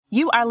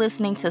You are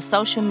listening to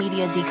Social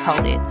Media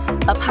Decoded,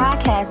 a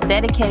podcast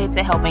dedicated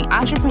to helping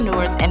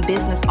entrepreneurs and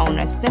business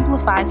owners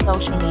simplify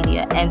social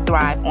media and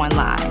thrive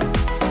online.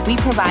 We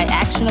provide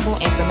actionable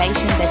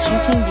information that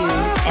you can use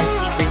and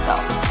see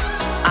results.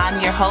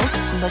 I'm your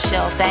host,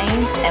 Michelle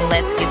Thames, and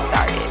let's get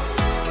started.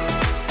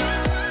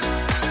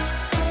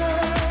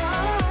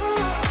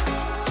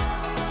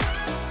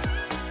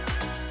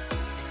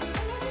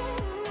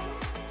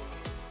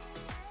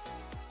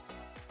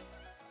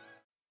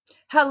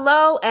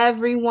 Hello,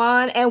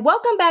 everyone, and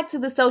welcome back to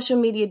the Social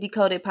Media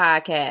Decoded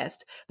podcast,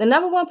 the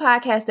number one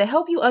podcast that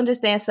helps you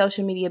understand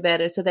social media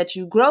better so that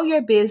you grow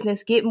your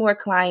business, get more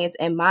clients,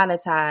 and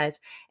monetize.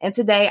 And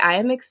today I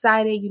am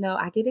excited.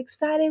 I get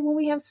excited when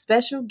we have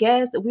special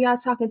guests. We are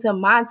talking to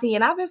Monty,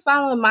 and I've been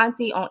following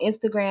Monty on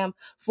Instagram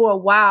for a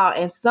while,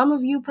 and some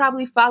of you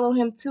probably follow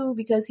him too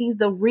because he's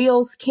the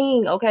Reels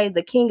king, okay?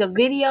 The king of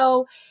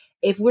video.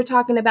 If we're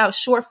talking about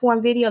short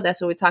form video,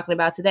 that's what we're talking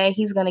about today.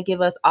 He's going to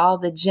give us all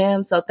the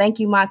gems. So thank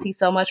you, Monty,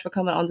 so much for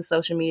coming on the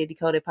Social Media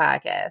Decoded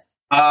podcast.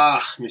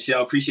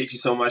 Michelle, appreciate you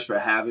so much for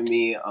having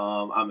me.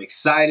 I'm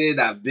excited.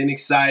 I've been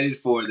excited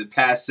for the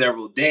past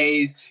several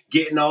days,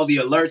 getting all the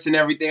alerts and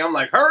everything. I'm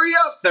like, hurry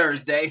up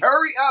Thursday,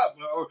 hurry up.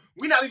 Or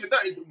we're not even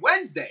Thursday, it's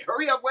Wednesday.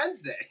 Hurry up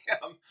Wednesday.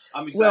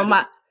 I'm excited.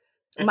 Well,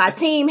 my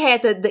team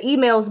had the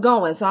emails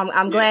going, so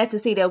I'm glad to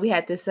see that we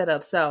had this set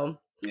up. So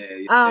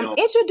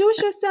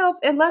introduce yourself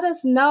and let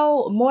us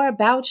know more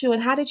about you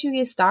and how did you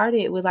get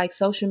started with like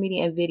social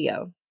media and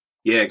video?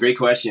 Yeah, great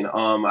question.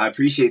 I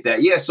appreciate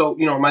that. Yeah, so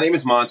my name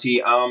is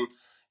Monty. I'm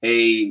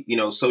a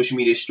social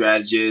media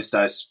strategist.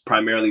 I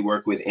primarily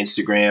work with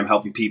Instagram,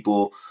 helping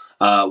people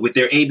with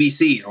their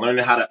ABCs,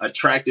 learning how to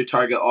attract their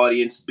target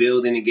audience,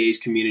 build an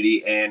engaged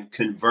community, and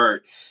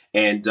convert.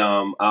 And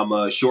I'm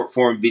a short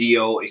form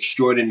video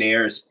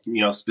extraordinaire,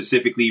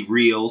 specifically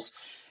Reels,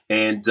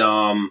 and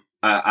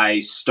I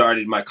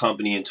started my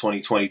company in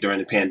 2020 during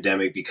the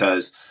pandemic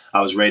because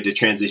I was ready to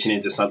transition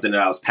into something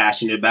that I was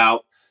passionate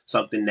about,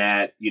 something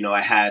that,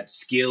 I had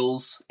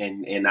skills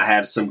and I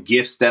had some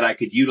gifts that I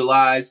could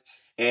utilize,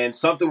 and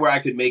something where I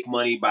could make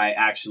money by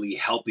actually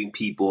helping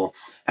people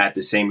at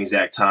the same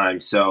exact time.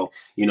 So,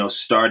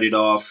 started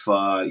off,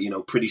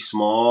 pretty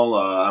small.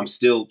 I'm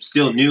still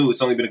new.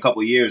 It's only been a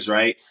couple of years,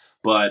 right?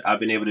 But I've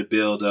been able to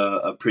build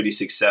a pretty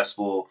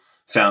successful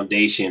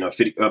foundation,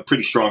 a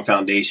pretty strong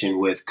foundation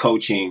with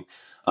coaching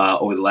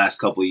over the last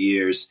couple of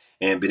years,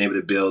 and been able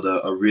to build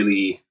a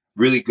really,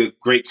 really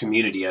great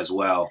community as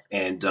well.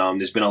 And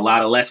there's been a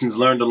lot of lessons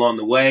learned along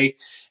the way,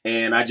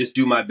 and I just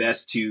do my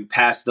best to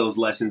pass those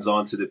lessons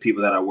on to the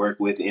people that I work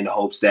with in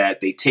hopes that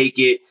they take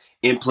it,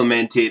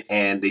 implement it,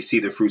 and they see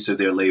the fruits of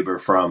their labor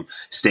from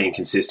staying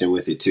consistent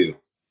with it too.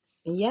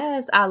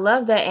 Yes, I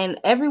love that. And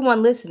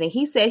everyone listening,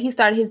 he said he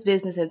started his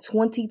business in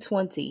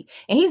 2020,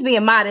 and he's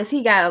being modest.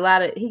 He got a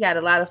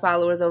lot of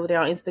followers over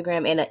there on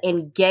Instagram and an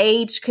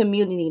engaged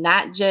community,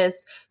 not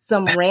just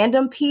some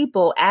random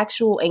people,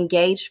 actual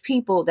engaged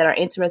people that are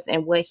interested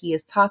in what he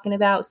is talking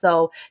about.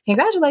 So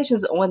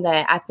congratulations on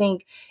that. I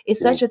think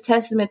it's such a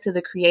testament to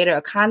the creator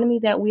economy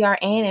that we are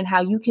in and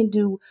how you can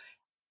do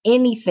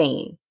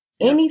anything.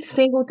 Any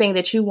single thing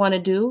that you want to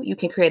do, you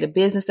can create a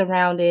business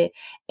around it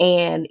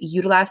and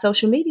utilize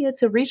social media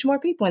to reach more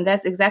people. And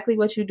that's exactly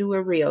what you do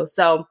with Reels.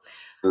 So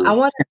I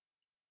want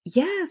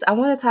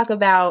to talk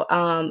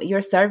about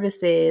your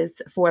services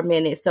for a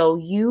minute. So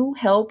you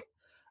help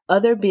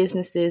other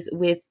businesses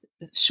with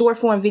short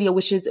form video,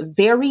 which is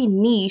very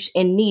niche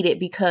and needed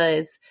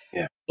because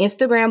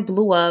Instagram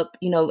blew up,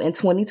 in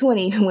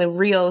 2020 when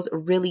Reels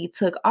really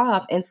took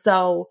off. And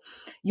so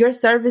your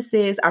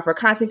services are for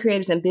content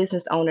creators and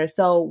business owners.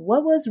 So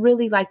what was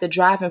really like the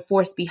driving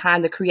force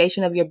behind the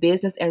creation of your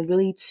business and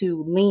really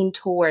to lean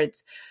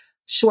towards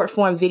short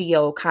form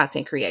video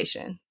content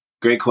creation?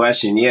 Great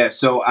question. Yeah.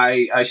 So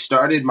I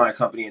started my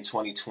company in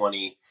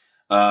 2020.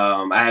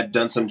 I had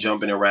done some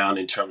jumping around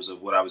in terms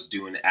of what I was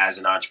doing as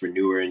an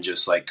entrepreneur and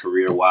just like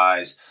career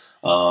wise.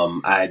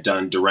 I had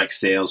done direct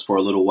sales for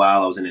a little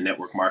while. I was in a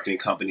network marketing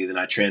company. Then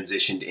I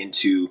transitioned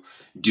into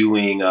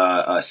doing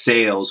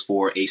sales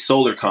for a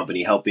solar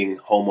company, helping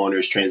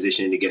homeowners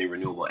transition into getting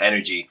renewable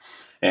energy.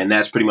 And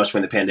that's pretty much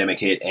when the pandemic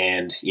hit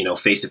and,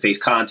 face-to-face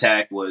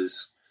contact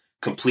was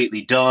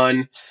completely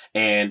done.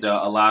 And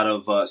a lot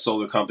of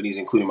solar companies,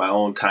 including my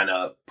own, kind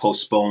of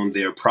postponed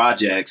their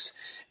projects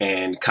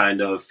and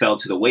kind of fell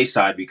to the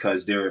wayside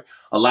because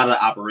a lot of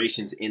the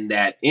operations in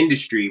that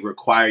industry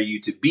require you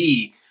to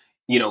be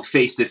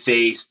face to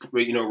face,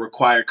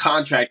 require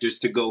contractors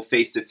to go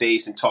face to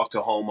face and talk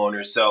to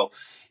homeowners. So,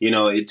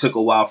 it took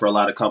a while for a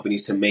lot of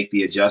companies to make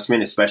the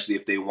adjustment, especially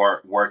if they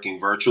weren't working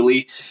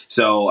virtually.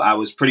 So I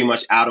was pretty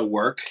much out of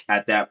work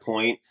at that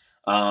point.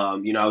 I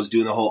was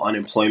doing the whole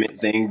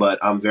unemployment thing, but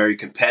I'm very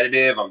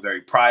competitive. I'm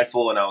very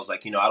prideful. And I was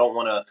like, I don't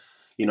want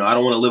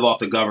to live off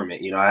the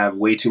government. I have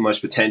way too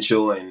much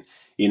potential and,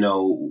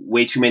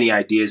 way too many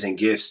ideas and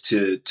gifts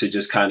to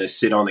just kind of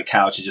sit on the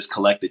couch and just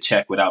collect the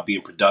check without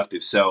being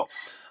productive. So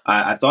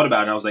I thought about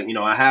it and I was like,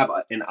 I have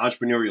an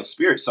entrepreneurial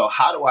spirit. So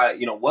how do I,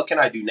 what can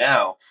I do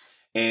now?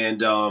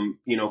 And,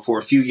 for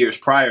a few years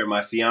prior,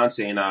 my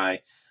fiance and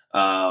I,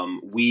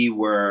 we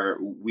were,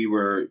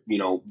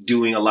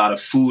 doing a lot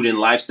of food and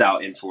lifestyle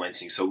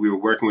influencing. So we were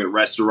working with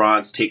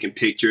restaurants, taking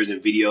pictures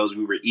and videos.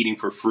 We were eating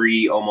for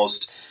free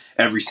almost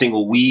every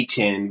single week.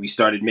 And we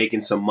started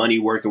making some money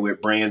working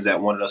with brands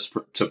that wanted us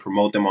to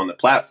promote them on the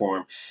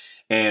platform.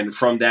 And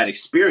from that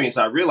experience,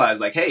 I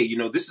realized like, hey,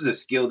 this is a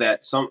skill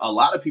that a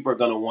lot of people are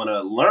going to want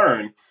to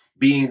learn,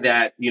 being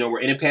that, we're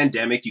in a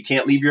pandemic, you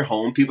can't leave your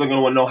home. People are going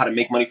to want to know how to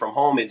make money from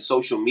home. And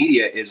social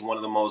media is one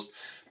of the most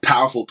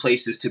powerful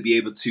places to be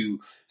able to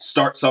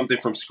start something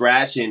from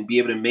scratch and be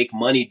able to make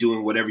money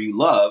doing whatever you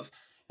love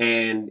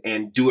and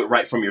do it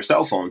right from your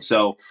cell phone.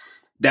 So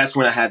that's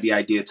when I had the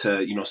idea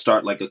to,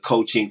 start like a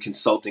coaching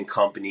consulting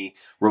company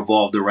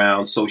revolved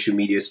around social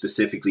media,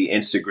 specifically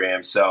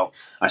Instagram. So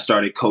I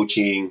started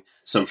coaching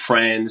some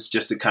friends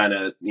just to kind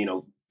of,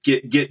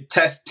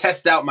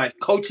 test out my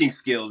coaching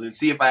skills and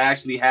see if I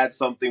actually had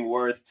something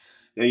worth,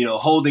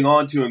 holding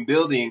on to and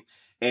building.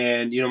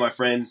 And, my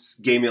friends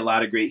gave me a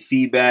lot of great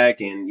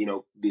feedback, and,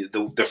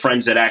 the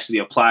friends that actually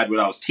applied what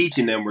I was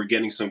teaching them were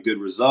getting some good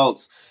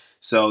results.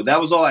 So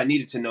that was all I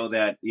needed to know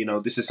that,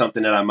 this is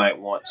something that I might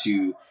want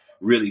to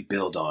really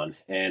build on.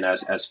 And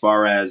as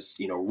far as,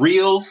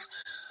 reels,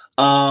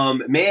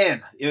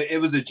 man, it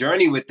was a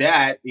journey with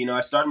that.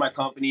 I started my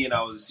company and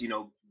I was,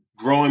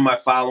 growing my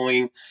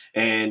following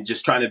and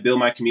just trying to build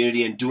my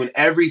community and doing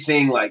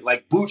everything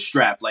like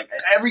bootstrap. Like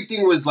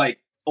everything was like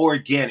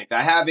organic.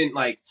 I haven't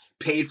like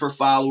paid for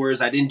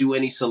followers. I didn't do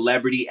any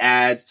celebrity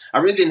ads. I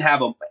really didn't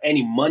have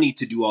any money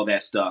to do all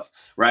that stuff,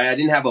 right? I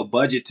didn't have a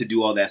budget to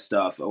do all that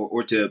stuff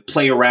or to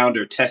play around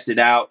or test it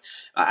out.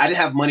 I didn't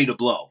have money to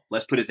blow.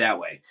 Let's put it that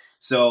way.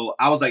 So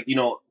I was like,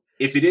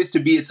 if it is to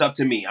be, it's up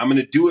to me. I'm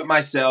going to do it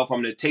myself.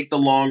 I'm going to take the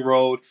long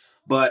road,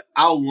 but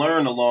I'll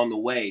learn along the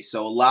way.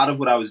 So a lot of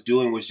what I was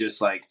doing was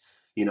just like,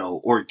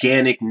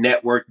 organic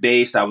network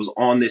based. I was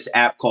on this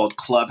app called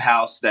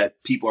Clubhouse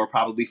that people are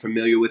probably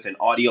familiar with, an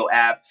audio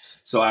app.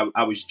 So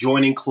I was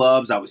joining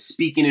clubs. I was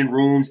speaking in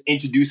rooms,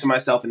 introducing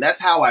myself. And that's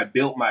how I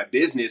built my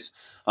business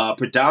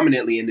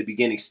predominantly in the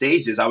beginning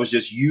stages. I was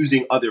just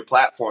using other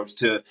platforms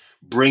to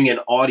bring an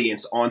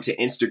audience onto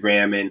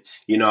Instagram. And,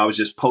 I was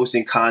just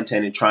posting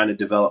content and trying to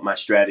develop my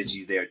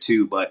strategy there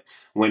too. But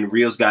when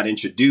Reels got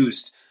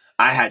introduced,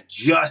 I had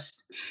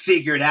just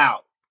figured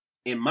out,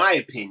 in my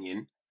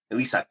opinion, at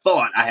least I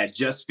thought I had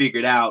just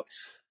figured out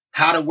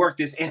how to work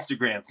this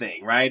Instagram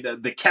thing, right?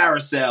 The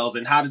carousels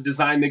and how to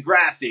design the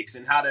graphics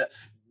and how to,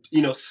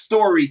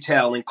 story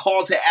tell and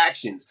call to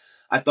actions.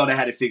 I thought I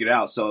had it figured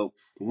out. So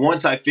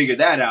once I figured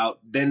that out,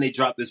 then they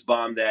dropped this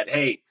bomb that,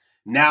 hey,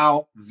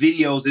 now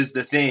videos is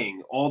the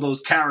thing. All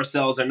those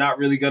carousels are not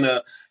really going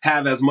to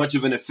have as much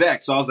of an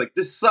effect. So I was like,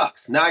 this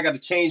sucks. Now I got to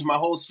change my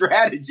whole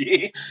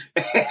strategy.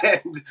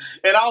 and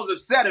I was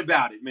upset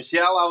about it,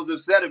 Michelle. I was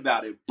upset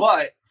about it.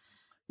 But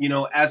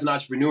as an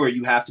entrepreneur,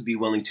 you have to be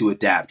willing to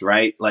adapt,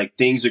 right? Like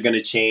things are going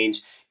to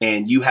change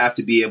and you have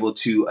to be able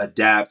to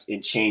adapt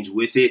and change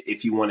with it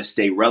if you want to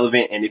stay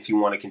relevant and if you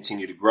want to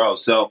continue to grow.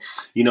 So,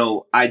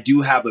 I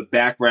do have a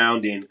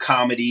background in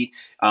comedy.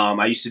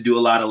 I used to do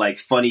a lot of like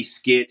funny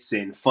skits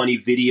and funny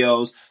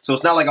videos. So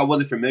it's not like I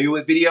wasn't familiar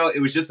with video.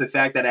 It was just the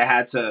fact that I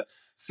had to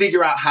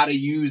figure out how to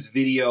use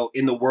video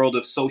in the world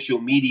of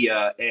social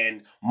media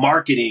and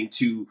marketing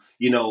to,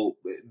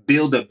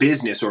 build a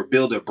business or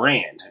build a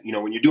brand.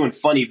 When you're doing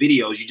funny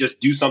videos, you just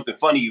do something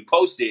funny, you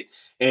post it,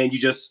 and you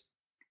just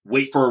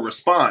wait for a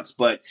response.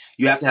 But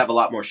you have to have a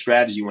lot more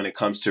strategy when it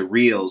comes to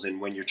reels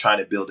and when you're trying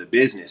to build a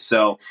business.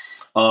 So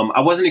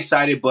I wasn't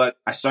excited, but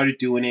I started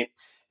doing it.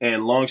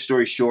 And long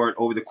story short,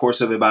 over the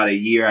course of about a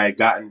year, I had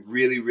gotten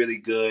really, really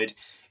good.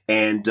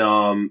 And,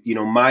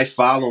 my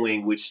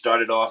following, which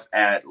started off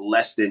at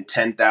less than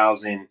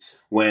 10,000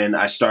 when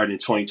I started in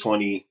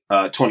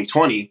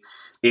 2020,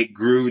 it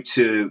grew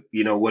to,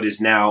 what is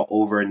now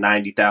over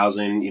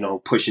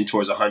 90,000, pushing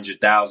towards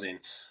 100,000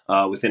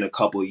 within a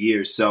couple of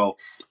years. So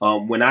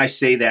when I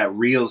say that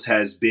Reels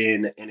has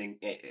been an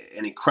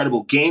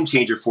incredible game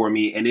changer for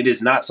me, and it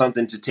is not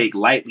something to take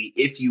lightly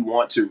if you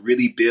want to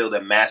really build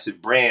a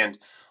massive brand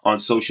on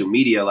social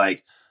media.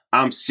 Like,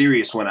 I'm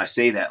serious when I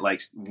say that.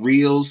 Like,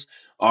 Reels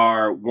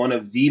are one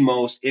of the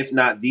most, if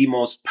not the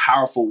most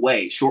powerful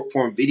way. Short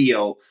form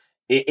video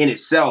in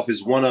itself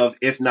is one of,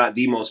 if not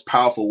the most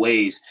powerful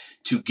ways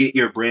to get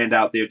your brand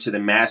out there to the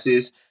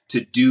masses,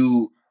 to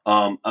do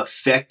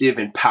effective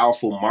and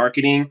powerful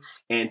marketing,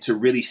 and to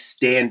really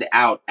stand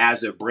out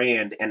as a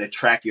brand and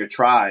attract your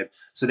tribe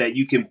so that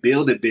you can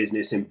build a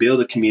business and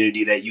build a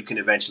community that you can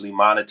eventually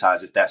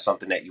monetize if that's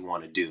something that you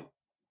want to do.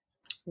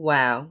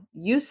 Wow.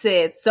 You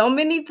said so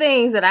many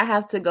things that I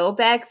have to go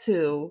back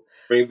to.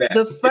 Bring back.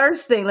 The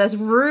first thing, let's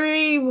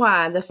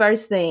rewind. The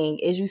first thing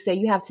is you say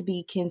you have to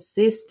be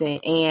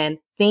consistent. And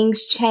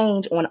things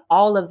change on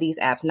all of these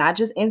apps, not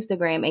just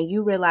Instagram, and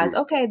you realize,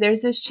 okay,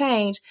 there's this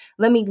change.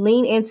 Let me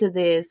lean into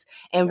this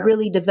and Yeah.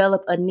 really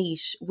develop a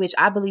niche, which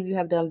I believe you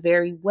have done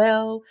very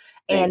well.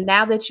 And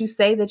now that you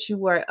say that you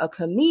were a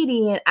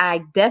comedian,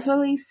 I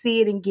definitely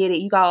see it and get it.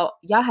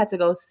 Y'all had to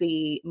go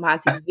see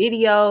Monty's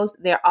videos.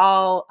 They're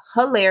all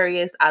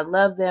hilarious. I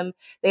love them.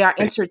 They are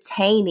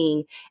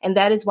entertaining. And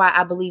that is why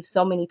I believe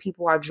so many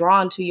people are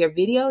drawn to your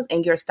videos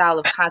and your style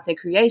of content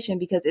creation,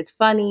 because it's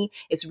funny,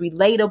 it's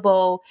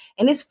relatable,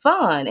 and it's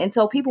fun. And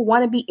so people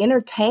want to be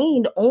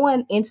entertained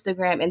on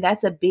Instagram. And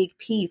that's a big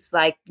piece.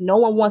 Like, no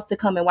one wants to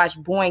come and watch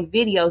boring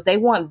videos. They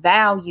want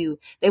value.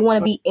 They want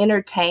to be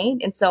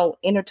entertained. And so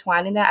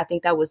intertwining that, I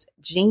think that was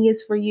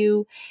genius for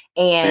you.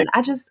 And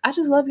I just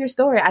love your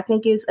story. I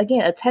think it's,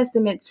 again, a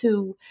testament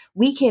to,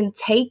 we can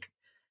take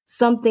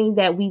something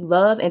that we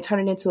love and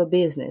turn it into a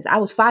business. I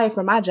was fired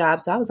from my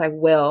job. So I was like,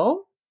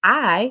 well,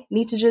 I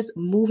need to just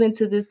move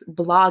into this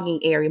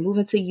blogging area, move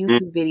into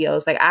YouTube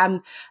videos. Like,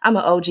 I'm an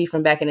OG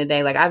from back in the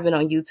day. Like, I've been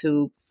on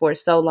YouTube for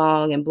so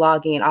long and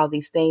blogging and all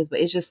these things, but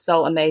it's just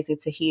so amazing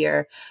to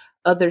hear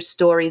other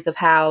stories of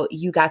how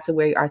you got to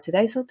where you are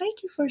today. So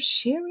thank you for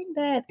sharing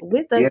that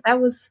with us. Yeah. That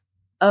was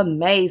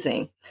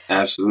amazing.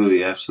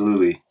 Absolutely.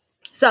 Absolutely.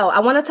 So I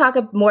want to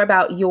talk more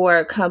about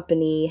your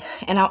company,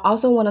 and I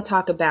also want to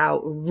talk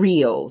about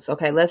Reels.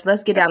 Okay, let's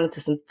get down into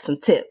some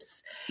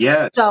tips.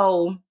 Yes.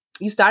 So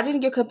you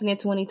started your company in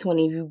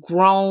 2020. You've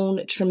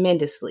grown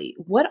tremendously.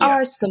 What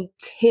are some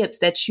tips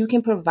that you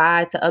can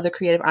provide to other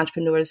creative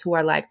entrepreneurs who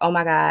are like, oh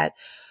my God,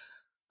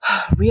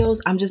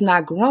 Reels, I'm just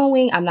not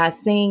growing. I'm not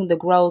seeing the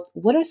growth.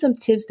 What are some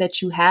tips that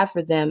you have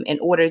for them in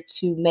order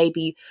to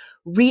maybe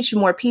reach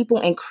more people,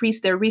 increase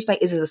their reach?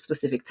 Like, is it a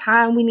specific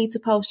time we need to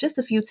post? Just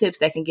a few tips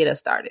that can get us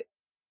started.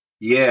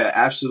 Yeah,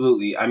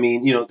 absolutely. I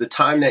mean, the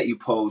time that you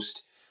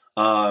post,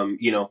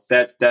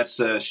 that's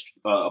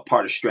a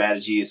part of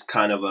strategy. Is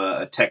kind of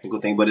a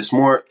technical thing, but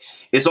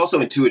it's also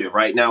intuitive,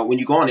 right? Now, when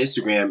you go on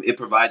Instagram, it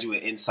provides you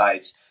with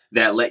insights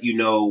that let you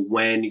know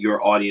when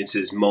your audience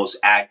is most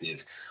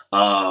active.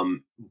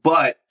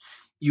 But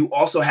you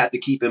also have to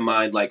keep in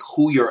mind, like,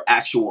 who your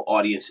actual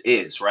audience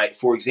is, right?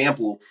 For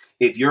example,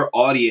 if your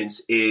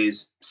audience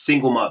is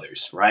single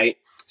mothers, right?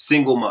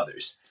 Single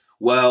mothers.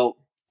 Well,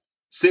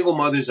 single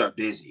mothers are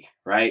busy,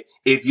 right?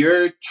 If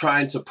you're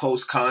trying to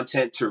post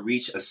content to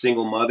reach a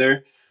single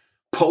mother,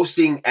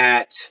 posting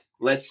at,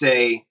 let's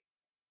say,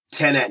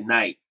 10 at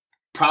night,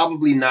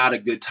 probably not a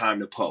good time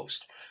to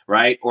post,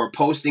 right? Or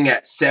posting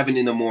at 7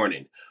 in the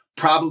morning,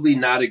 probably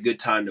not a good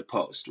time to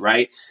post,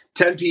 right?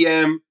 10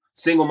 p.m.,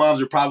 single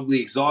moms are probably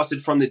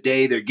exhausted from the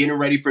day. They're getting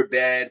ready for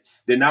bed.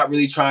 They're not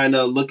really trying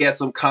to look at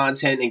some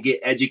content and get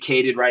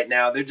educated right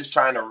now. They're just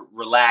trying to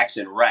relax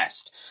and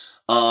rest.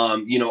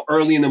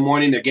 Early in the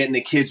morning, they're getting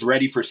the kids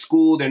ready for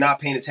school. They're not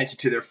paying attention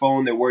to their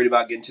phone. They're worried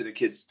about getting to their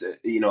kids,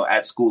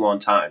 at school on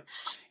time.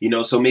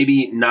 So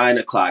maybe 9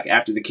 o'clock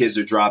after the kids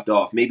are dropped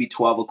off, maybe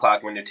 12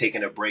 o'clock when they're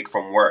taking a break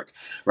from work,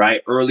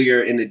 right?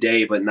 Earlier in the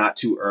day, but not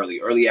too early.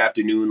 Early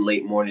afternoon,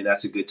 late morning,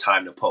 that's a good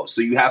time to post.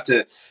 So you have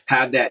to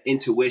have that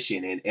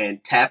intuition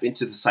and tap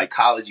into the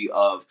psychology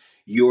of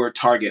your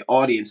target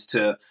audience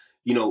to,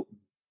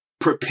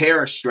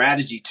 prepare a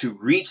strategy to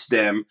reach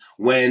them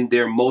when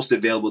they're most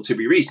available to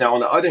be reached. Now, on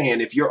the other hand,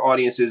 if your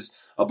audience is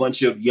a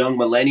bunch of young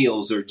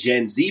millennials or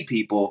Gen Z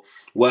people,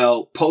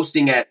 well,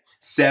 posting at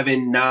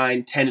 7,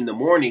 9, 10 in the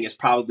morning is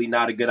probably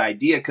not a good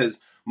idea, because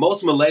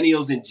most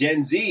millennials and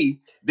Gen Z,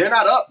 they're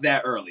not up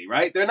that early,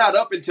 right? They're not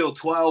up until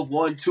 12,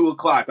 1, 2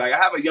 o'clock. Like, I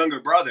have a younger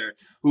brother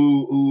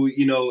who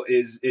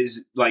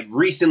is like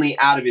recently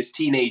out of his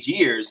teenage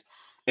years.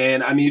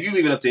 And I mean, if you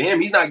leave it up to him,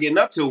 he's not getting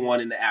up till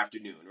 1 in the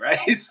afternoon, right?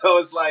 So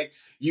it's like,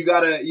 you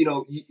gotta,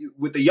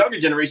 with the younger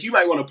generation, you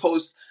might want to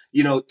post,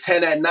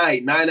 10 at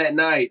night, 9 at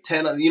night,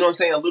 10, you know what I'm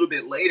saying? A little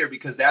bit later,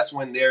 because that's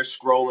when they're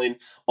scrolling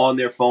on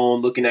their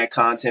phone, looking at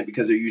content,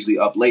 because they're usually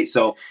up late.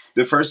 So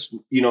the first,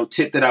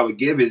 tip that I would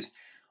give is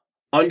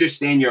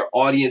understand your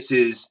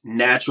audience's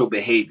natural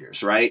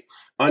behaviors, right?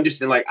 I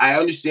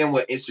understand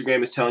what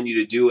Instagram is telling you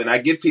to do. And I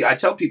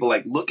tell people,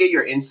 like, look at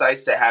your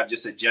insights to have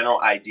just a general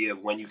idea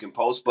of when you can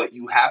post, but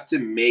you have to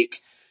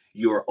make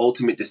your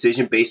ultimate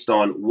decision based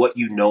on what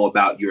you know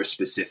about your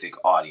specific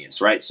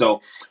audience, right? So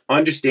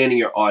understanding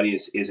your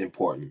audience is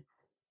important.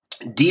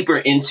 Deeper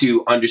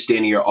into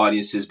understanding your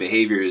audience's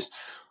behaviors,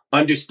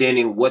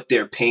 understanding what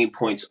their pain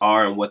points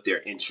are and what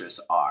their interests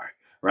are,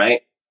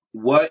 right?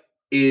 What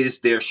is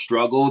their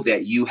struggle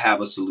that you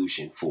have a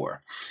solution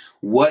for?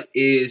 What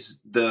is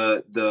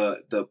the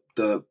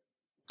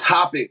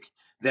topic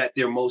that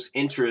they're most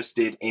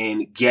interested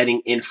in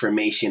getting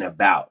information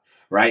about,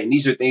 right? And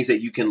these are things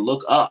that you can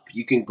look up.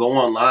 You can go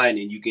online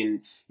and you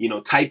can,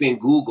 type in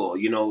Google,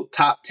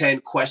 top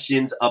 10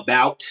 questions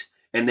about,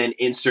 and then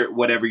insert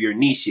whatever your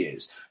niche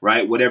is,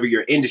 right? Whatever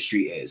your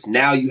industry is.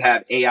 Now you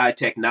have AI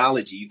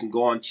technology. You can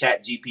go on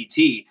Chat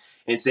GPT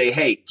and say,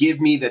 hey,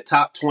 give me the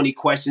top 20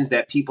 questions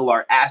that people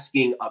are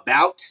asking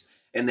about,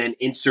 and then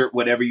insert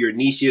whatever your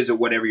niche is or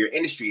whatever your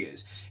industry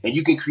is. And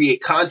you can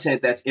create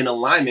content that's in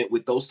alignment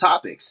with those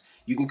topics.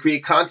 You can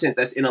create content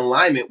that's in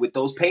alignment with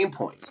those pain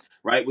points,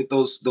 right? With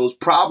those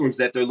problems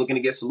that they're looking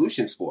to get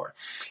solutions for.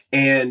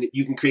 And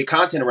you can create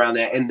content around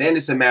that. And then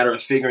it's a matter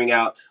of figuring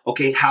out,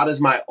 okay, how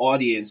does my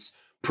audience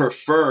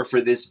prefer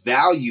for this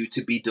value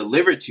to be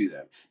delivered to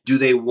them? Do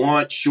they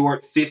want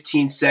short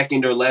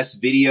 15-second or less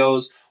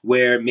videos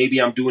where maybe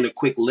I'm doing a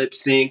quick lip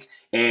sync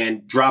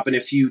and dropping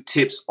a few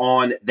tips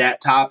on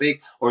that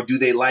topic? Or do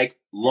they like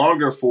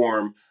longer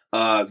form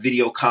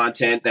video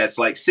content that's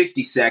like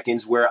 60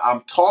 seconds where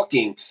I'm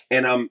talking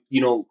and I'm,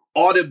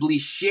 audibly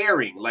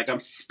sharing, like I'm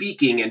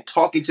speaking and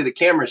talking to the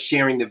camera,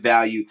 sharing the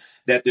value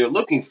that they're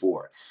looking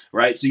for,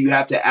 right? So you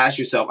have to ask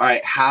yourself, all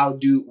right, how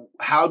do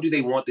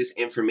they want this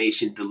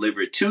information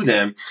delivered to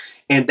them?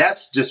 And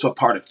that's just a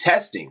part of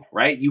testing,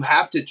 right? You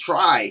have to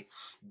try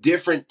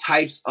different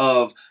types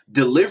of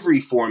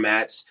delivery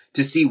formats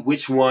to see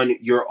which one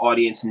your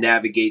audience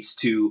navigates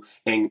to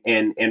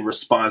and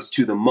responds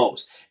to the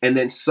most. And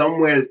then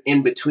somewhere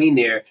in between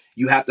there,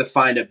 you have to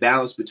find a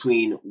balance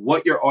between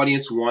what your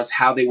audience wants,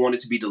 how they want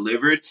it to be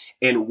delivered,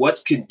 and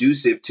what's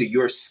conducive to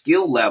your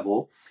skill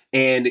level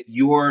and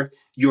your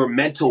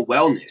mental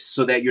wellness,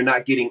 so that you're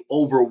not getting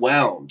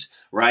overwhelmed,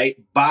 right,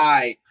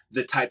 by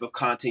the type of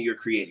content you're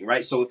creating,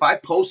 right? So if I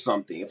post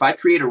something, if I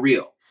create a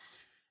reel,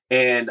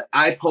 and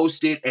I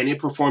post it and it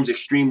performs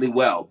extremely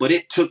well, but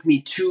it took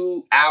me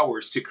 2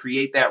 hours to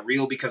create that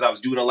reel because I was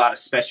doing a lot of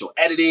special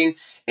editing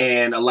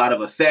and a lot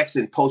of effects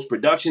and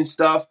post-production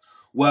stuff.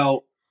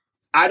 Well,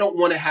 I don't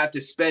want to have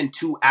to spend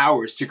 2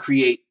 hours to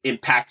create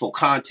impactful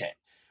content,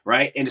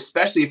 right? And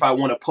especially if I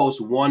want to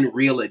post one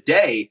reel a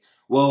day,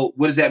 well,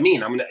 what does that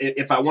mean?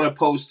 If I want to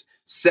post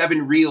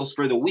 7 reels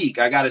for the week,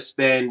 I got to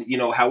spend,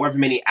 however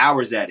many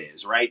hours that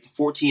is, right?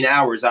 14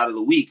 hours out of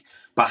the week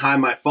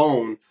behind my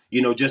phone,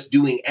 just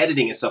doing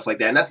editing and stuff like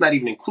that. And that's not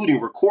even including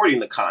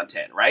recording the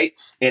content, right?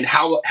 And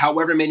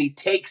however many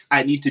takes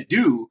I need to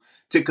do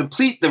to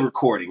complete the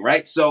recording,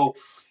 right? So,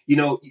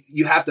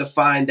 you have to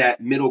find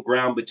that middle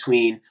ground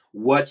between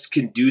what's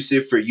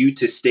conducive for you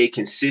to stay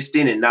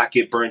consistent and not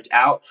get burnt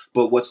out,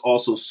 but what's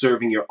also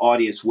serving your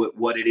audience with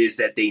what it is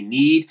that they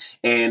need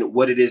and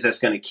what it is that's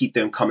going to keep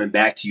them coming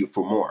back to you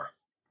for more.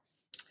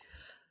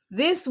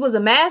 This was a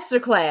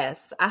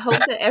masterclass. I hope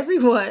that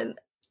everyone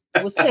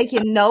was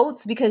taking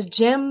notes, because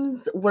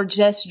gems were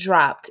just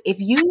dropped. If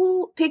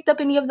you picked up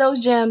any of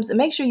those gems,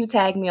 make sure you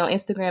tag me on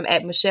Instagram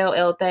at Michelle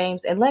L.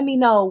 Thames and let me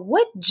know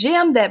what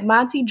gem that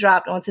Monty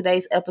dropped on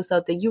today's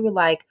episode that you were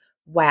like,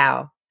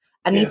 wow,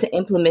 I need to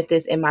implement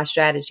this in my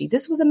strategy.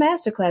 This was a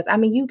masterclass. I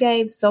mean, you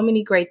gave so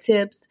many great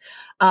tips.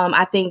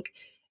 I think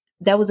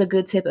that was a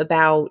good tip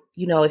about,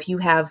 if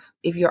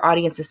your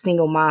audience is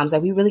single moms,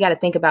 like we really got to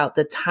think about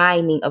the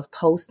timing of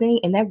posting.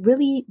 And that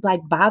really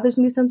bothers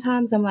me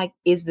sometimes. I'm like,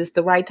 is this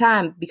the right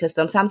time? Because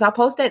sometimes I'll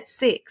post at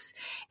 6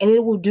 and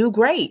it will do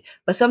great.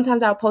 But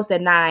sometimes I'll post at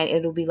 9 and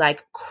it'll be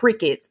like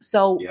crickets.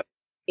 So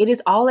it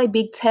is all a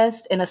big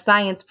test and a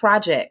science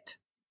project.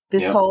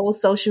 This whole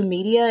social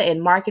media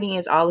and marketing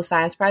is all a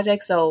science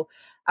project. So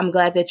I'm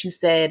glad that you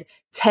said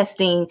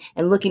testing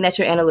and looking at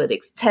your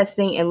analytics,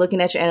 testing and looking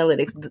at your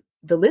analytics.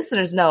 The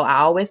listeners know I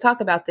always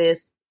talk about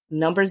this.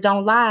 Numbers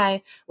don't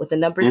lie. What the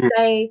numbers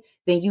say,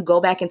 then you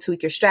go back and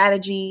tweak your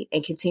strategy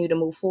and continue to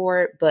move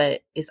forward.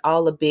 But it's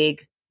all a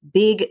big,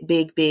 big,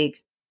 big,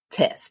 big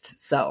test.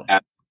 So.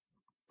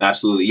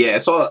 Absolutely. Yeah.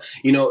 So,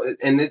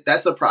 and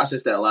that's a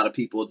process that a lot of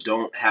people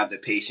don't have the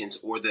patience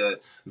or the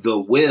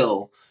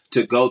will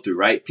to go through,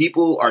 right?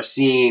 People are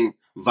seeing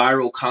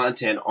viral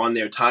content on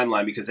their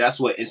timeline because that's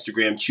what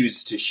Instagram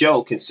chooses to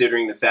show,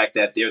 considering the fact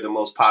that they're the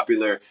most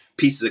popular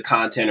pieces of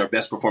content or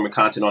best performing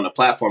content on the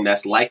platform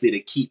that's likely to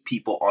keep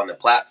people on the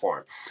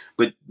platform.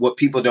 But what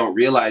people don't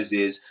realize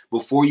is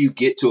before you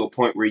get to a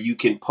point where you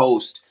can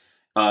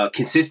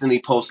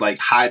consistently post like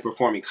high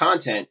performing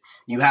content,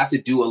 you have to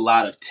do a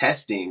lot of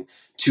testing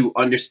to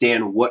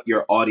understand what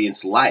your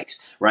audience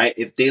likes, right?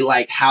 If they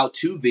like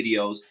how-to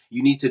videos,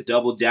 you need to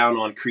double down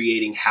on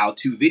creating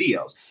how-to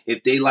videos.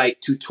 If they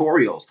like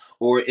tutorials,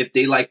 or if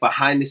they like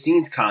behind the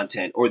scenes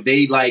content, or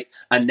they like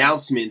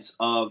announcements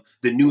of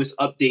the newest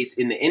updates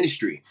in the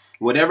industry,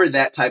 whatever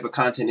that type of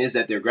content is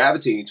that they're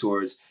gravitating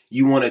towards,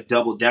 you want to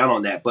double down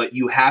on that. But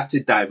you have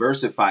to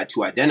diversify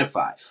to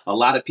identify. A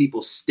lot of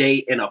people stay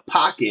in a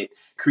pocket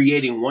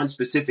creating one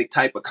specific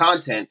type of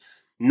content,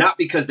 not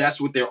because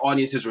that's what their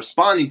audience is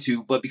responding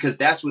to, but because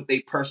that's what they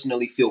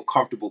personally feel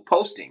comfortable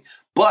posting.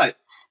 But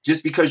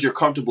just because you're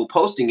comfortable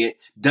posting it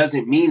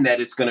doesn't mean that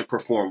it's going to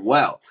perform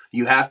well.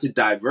 You have to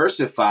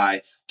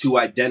diversify to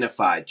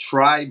identify,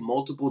 try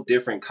multiple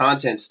different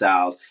content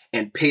styles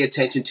and pay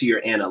attention to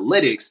your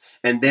analytics,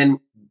 and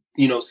then,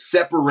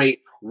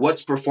 separate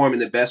what's performing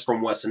the best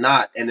from what's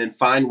not, and then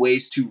find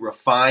ways to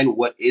refine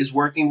what is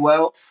working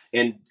well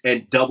and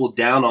double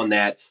down on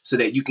that so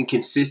that you can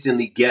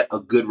consistently get a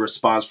good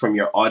response from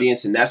your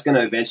audience. And that's going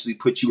to eventually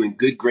put you in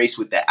good grace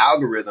with the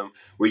algorithm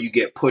where you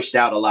get pushed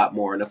out a lot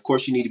more. And of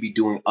course, you need to be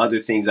doing other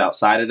things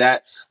outside of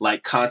that,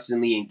 like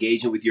constantly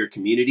engaging with your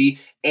community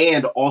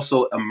and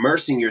also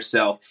immersing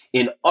yourself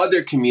in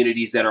other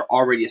communities that are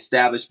already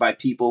established by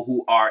people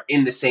who are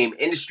in the same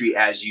industry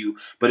as you,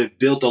 but have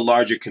built a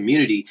larger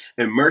community.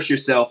 Immerse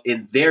yourself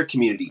in their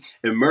community.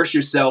 Immerse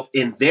yourself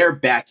in their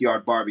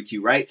backyard barbecue,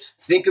 right?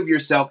 Think of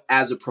yourself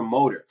as a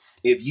promoter.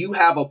 If you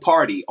have a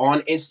party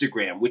on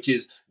Instagram, which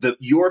is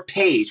your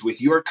page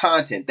with your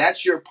content,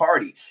 that's your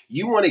party.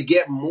 You want to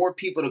get more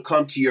people to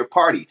come to your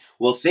party.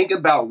 Well, think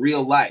about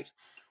real life.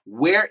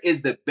 Where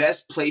is the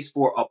best place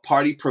for a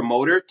party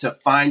promoter to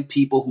find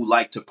people who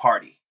like to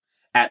party?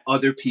 At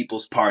other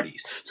people's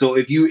parties. So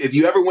if you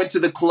ever went to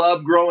the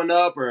club growing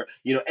up or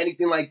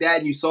anything like that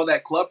and you saw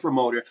that club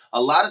promoter,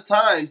 a lot of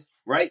times,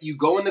 right, you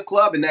go in the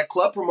club and that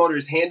club promoter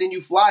is handing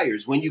you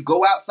flyers. When you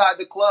go outside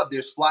the club,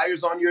 there's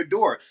flyers on your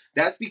door.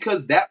 That's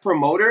because that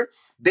promoter,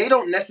 they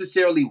don't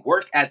necessarily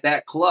work at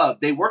that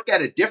club. They work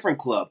at a different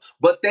club,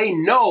 but they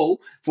know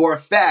for a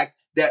fact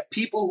that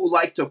people who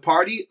like to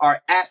party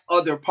are at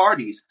other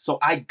parties. So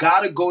I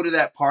gotta go to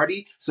that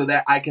party so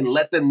that I can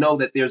let them know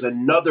that there's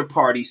another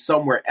party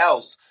somewhere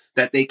else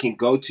that they can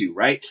go to,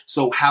 right?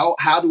 So how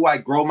do I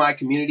grow my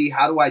community?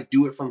 How do I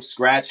do it from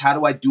scratch? How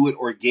do I do it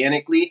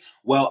organically?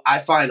 Well, I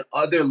find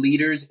other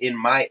leaders in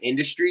my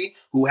industry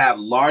who have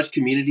large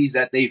communities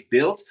that they've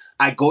built.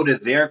 I go to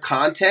their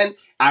content,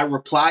 I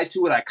reply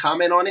to it, I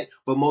comment on it,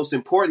 but most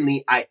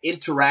importantly, I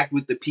interact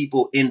with the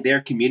people in their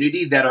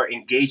community that are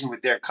engaging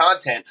with their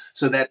content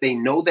so that they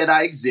know that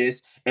I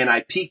exist and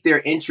I pique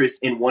their interest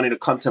in wanting to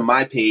come to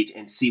my page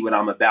and see what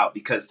I'm about,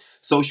 because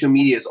social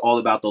media is all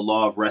about the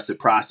law of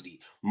reciprocity.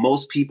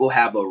 Most people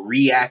have a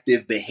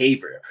reactive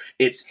behavior.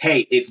 It's,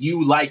 hey, if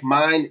you like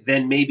mine,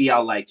 then maybe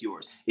I'll like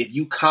yours. If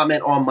you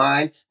comment on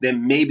mine,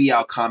 then maybe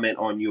I'll comment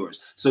on yours.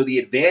 So the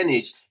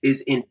advantage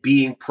is in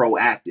being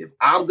proactive.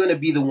 I'm going to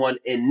be the one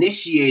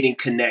initiating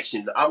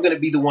connections. I'm going to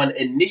be the one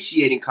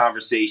initiating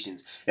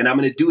conversations, and I'm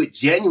going to do it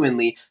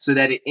genuinely so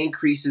that it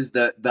increases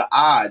the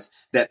odds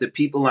that the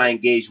people I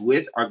engage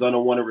with are going to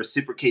want to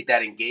reciprocate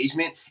that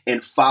engagement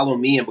and follow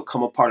me and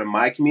become a part of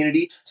my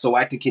community so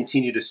I can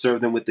continue to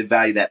serve them with the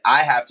value that I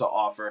have to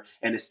offer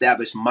and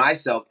establish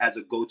myself as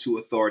a go-to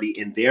authority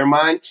in their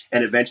mind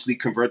and eventually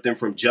convert them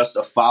from just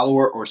a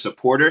follower or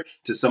supporter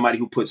to somebody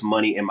who puts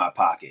money in my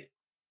pocket.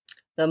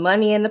 The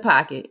money in the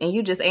pocket. And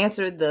you just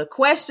answered the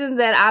question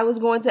that I was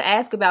going to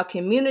ask about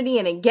community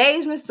and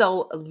engagement.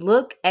 So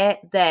look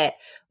at that.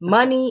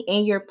 Money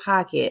in your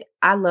pocket.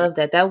 I love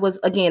that. That was,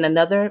 again,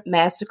 another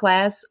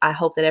masterclass. I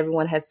hope that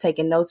everyone has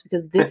taken notes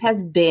because this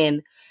has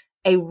been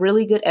a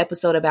really good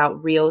episode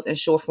about reels and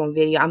short form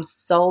video. I'm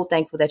so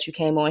thankful that you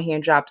came on here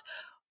and dropped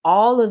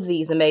all of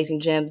these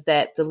amazing gems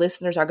that the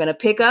listeners are going to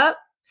pick up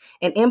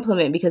and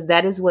implement, because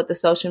that is what the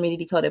Social Media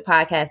Decoded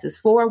podcast is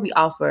for. We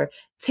offer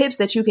tips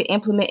that you can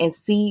implement and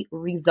see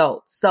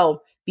results.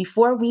 So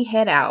before we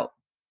head out,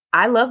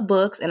 I love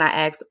books, and I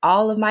ask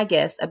all of my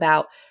guests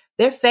about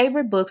their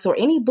favorite books or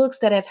any books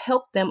that have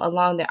helped them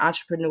along their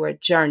entrepreneur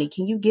journey.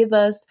 Can you give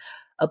us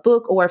a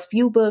book or a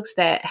few books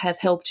that have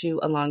helped you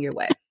along your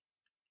way?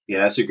 Yeah,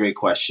 that's a great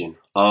question.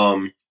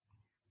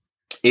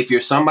 If you're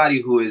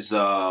somebody who is,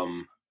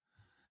 man,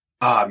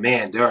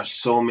 there are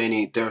so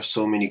many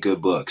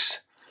good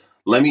books.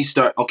 Let me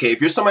start. Okay, if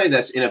you're somebody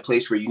that's in a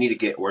place where you need to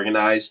get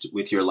organized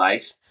with your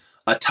life,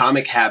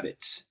 Atomic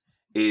Habits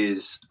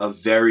is a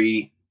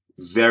very,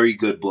 very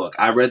good book.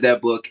 I read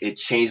that book. It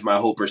changed my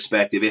whole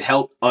perspective. It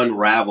helped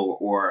unravel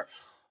or,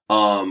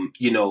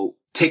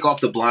 take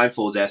off the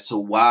blindfolds as to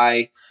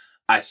why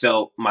I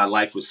felt my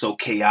life was so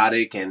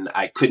chaotic and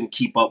I couldn't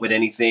keep up with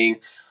anything.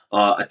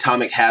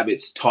 Atomic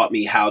Habits taught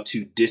me how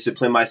to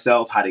discipline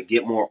myself, how to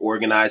get more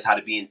organized, how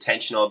to be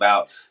intentional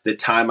about the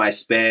time I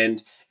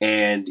spend,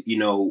 and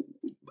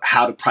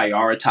how to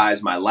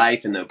prioritize my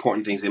life and the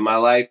important things in my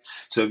life.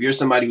 So if you're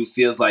somebody who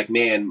feels like,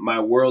 man,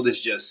 my world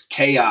is just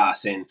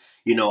chaos and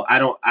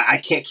I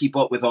can't keep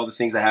up with all the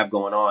things I have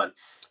going on,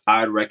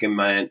 I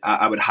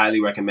would highly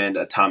recommend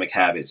Atomic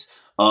Habits.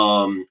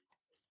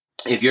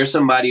 If you're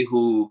somebody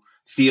who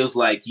feels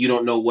like you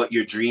don't know what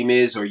your dream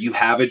is, or you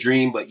have a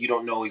dream, but you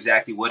don't know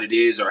exactly what it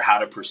is or how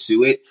to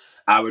pursue it,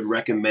 I would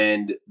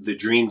recommend The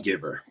Dream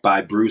Giver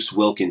by Bruce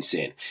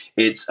Wilkinson.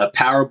 It's a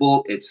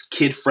parable. It's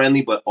kid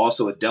friendly, but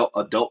also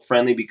adult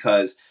friendly,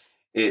 because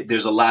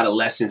there's a lot of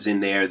lessons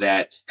in there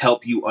that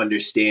help you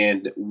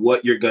understand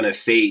what you're going to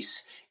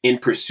face in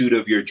pursuit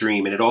of your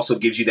dream. And it also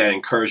gives you that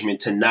encouragement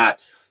to not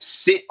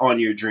sit on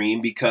your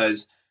dream,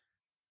 because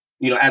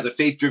as a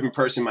faith-driven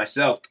person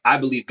myself, I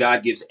believe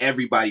God gives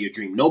everybody a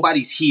dream.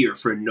 Nobody's here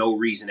for no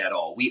reason at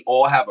all. We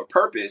all have a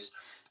purpose.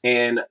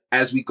 And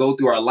as we go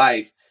through our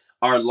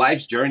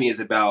life's journey is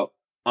about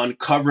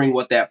uncovering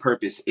what that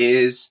purpose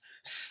is,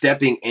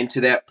 stepping into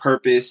that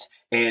purpose,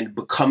 and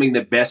becoming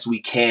the best we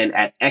can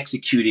at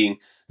executing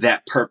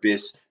that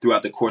purpose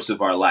throughout the course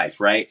of our life,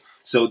 right?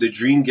 So the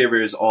Dream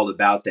Giver is all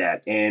about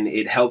that. And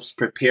it helps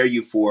prepare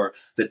you for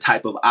the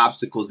type of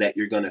obstacles that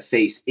you're going to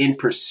face in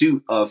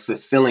pursuit of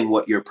fulfilling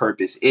what your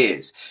purpose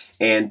is.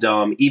 And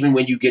even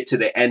when you get to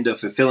the end of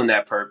fulfilling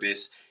that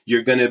purpose,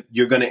 you're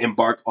gonna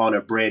embark on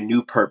a brand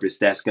new purpose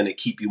that's gonna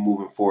keep you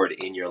moving forward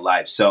in your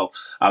life. So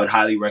I would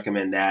highly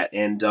recommend that.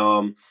 And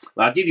I'll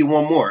give you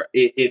one more.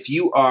 If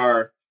you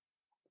are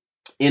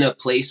in a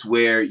place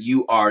where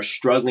you are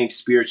struggling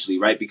spiritually,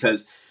 right?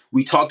 Because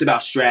we talked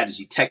about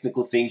strategy,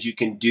 technical things you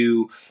can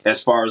do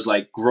as far as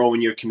like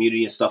growing your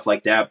community and stuff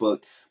like that.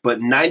 But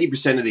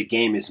 90% of the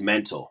game is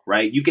mental,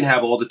 right? You can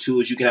have all the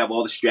tools, you can have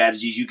all the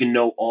strategies, you can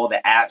know all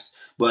the apps.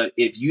 But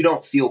if you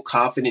don't feel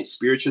confident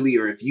spiritually,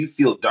 or if you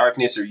feel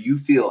darkness, or you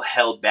feel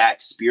held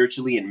back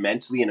spiritually and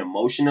mentally and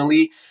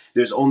emotionally,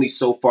 there's only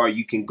so far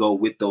you can go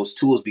with those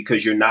tools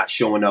because you're not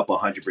showing up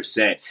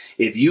 100%.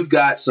 If you've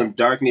got some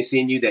darkness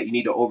in you that you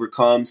need to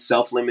overcome,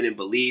 self-limiting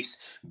beliefs,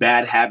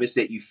 bad habits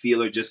that you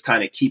feel are just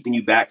kind of keeping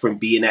you back from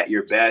being at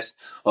your best,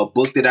 a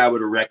book that I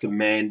would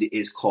recommend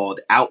is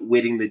called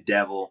Outwitting the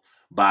Devil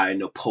by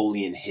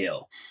Napoleon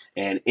Hill.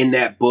 And in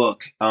that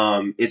book,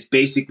 it's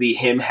basically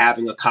him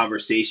having a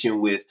conversation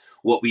with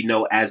what we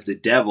know as the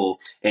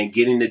devil and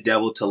getting the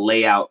devil to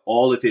lay out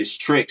all of his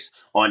tricks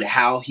on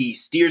how he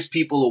steers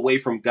people away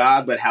from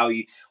God, but how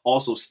he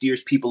also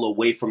steers people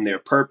away from their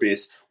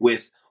purpose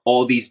with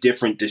all these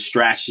different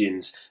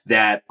distractions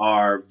that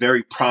are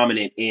very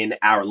prominent in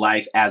our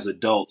life as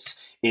adults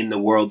in the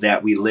world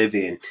that we live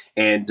in.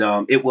 And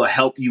it will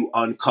help you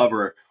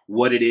uncover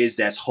what it is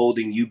that's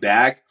holding you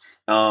back,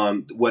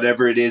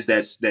 whatever it is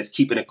that's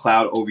keeping a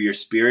cloud over your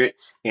spirit,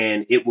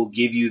 and it will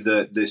give you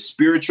the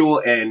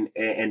spiritual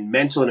and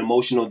mental and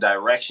emotional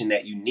direction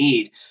that you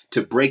need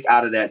to break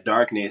out of that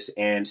darkness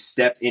and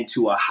step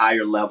into a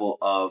higher level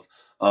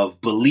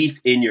of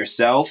belief in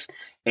yourself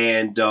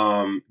and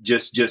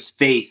just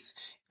faith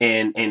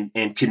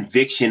and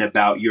conviction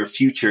about your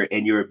future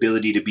and your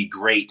ability to be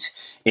great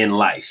in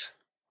life.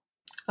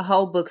 A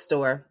whole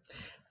bookstore.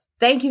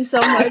 Thank you so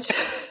much.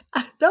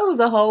 That was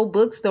a whole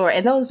bookstore,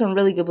 and those are some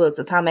really good books.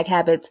 Atomic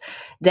Habits,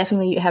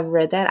 definitely have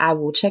read that. I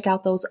will check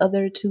out those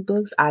other two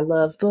books. I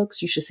love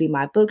books. You should see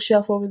my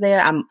bookshelf over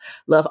there. I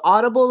love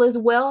Audible as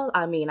well.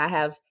 I mean, I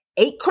have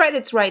 8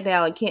 credits right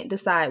now and can't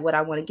decide what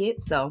I want to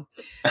get. So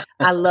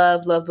I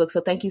love books.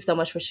 So thank you so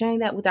much for sharing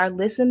that with our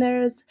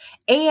listeners.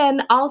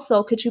 And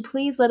also, could you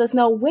please let us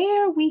know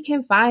where we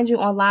can find you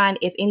online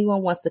if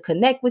anyone wants to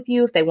connect with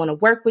you, if they want to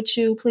work with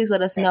you? Please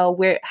let us know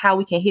how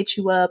we can hit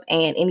you up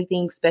and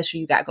anything special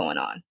you got going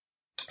on.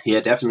 Yeah,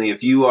 definitely.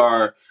 If you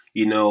are,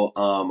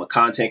 a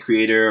content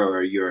creator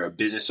or you're a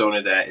business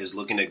owner that is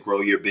looking to grow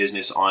your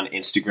business on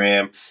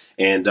Instagram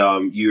and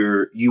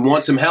you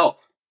want some help,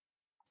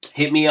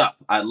 hit me up.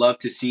 I'd love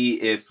to see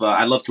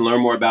I'd love to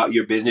learn more about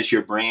your business,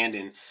 your brand,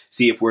 and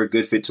see if we're a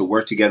good fit to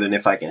work together and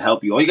if I can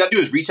help you. All you got to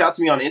do is reach out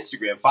to me on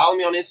Instagram. Follow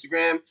me on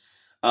Instagram.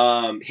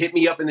 Hit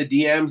me up in the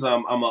DMs.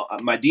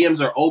 My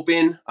DMs are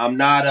open. I'm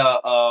not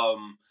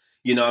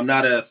I'm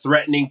not a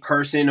threatening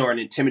person or an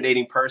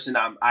intimidating person.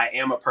 I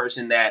am a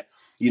person that,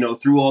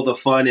 through all the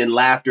fun and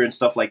laughter and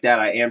stuff like that,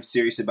 I am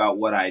serious about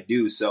what I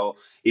do. So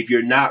if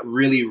you're not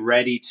really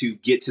ready to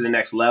get to the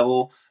next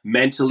level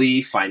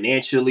mentally,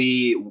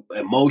 financially,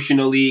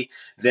 emotionally,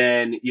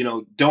 then,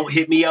 don't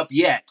hit me up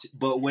yet.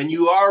 But when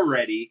you are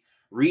ready,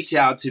 reach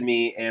out to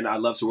me and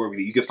I'd love to work with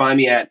you. You can find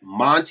me at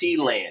Monty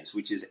Lance,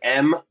 which is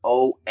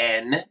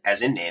MON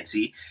as in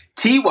Nancy,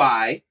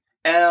 TYLAN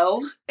as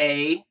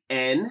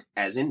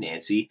in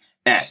Nancy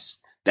S.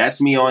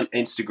 That's me on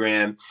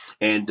Instagram.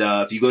 And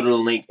if you go to the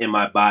link in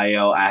my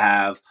bio, I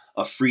have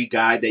a free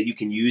guide that you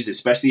can use,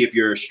 especially if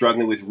you're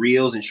struggling with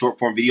reels and short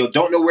form video,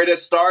 don't know where to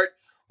start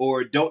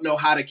or don't know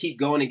how to keep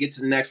going and get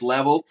to the next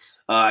level.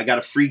 I got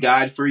a free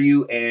guide for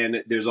you.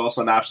 And there's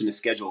also an option to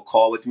schedule a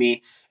call with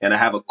me. And I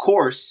have a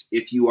course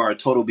if you are a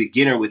total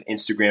beginner with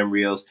Instagram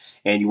Reels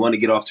and you want to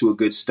get off to a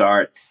good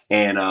start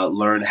and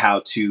learn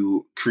how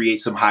to create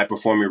some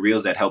high-performing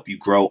reels that help you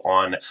grow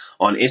on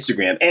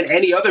Instagram and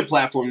any other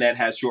platform that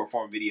has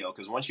short-form video.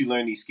 Because once you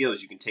learn these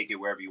skills, you can take it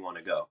wherever you want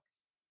to go.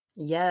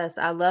 Yes,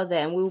 I love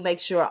that. And we'll make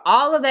sure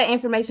all of that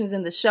information is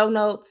in the show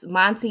notes.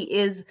 Monty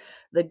is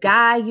the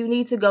guy you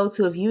need to go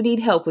to if you need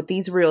help with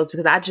these reels,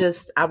 because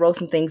I wrote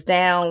some things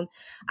down.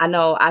 I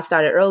know I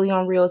started early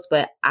on reels,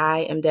 but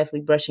I am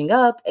definitely brushing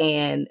up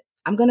and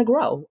I'm going to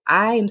grow.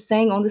 I am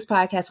saying on this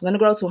podcast, I'm going to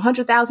grow to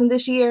 100,000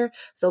 this year.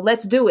 So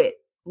let's do it.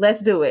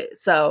 Let's do it.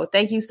 So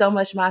thank you so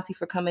much, Monty,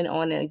 for coming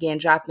on and again,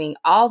 dropping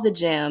all the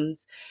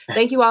gems.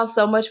 Thank you all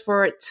so much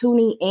for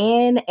tuning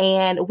in,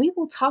 and we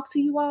will talk to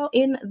you all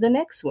in the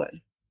next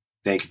one.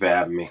 Thank you for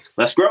having me.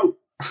 Let's grow.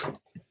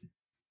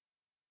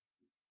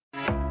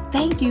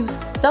 Thank you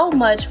so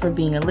much for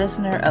being a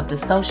listener of the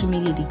Social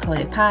Media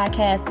Decoded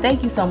podcast.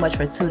 Thank you so much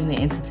for tuning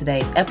into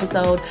today's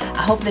episode.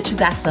 I hope that you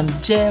got some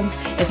gems.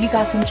 If you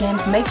got some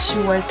gems, make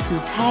sure to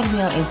tag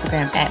me on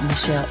Instagram at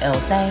Michelle L.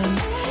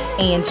 Thames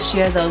and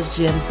share those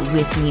gems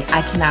with me.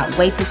 I cannot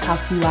wait to talk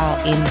to you all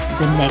in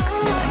the next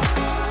one.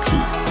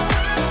 Peace.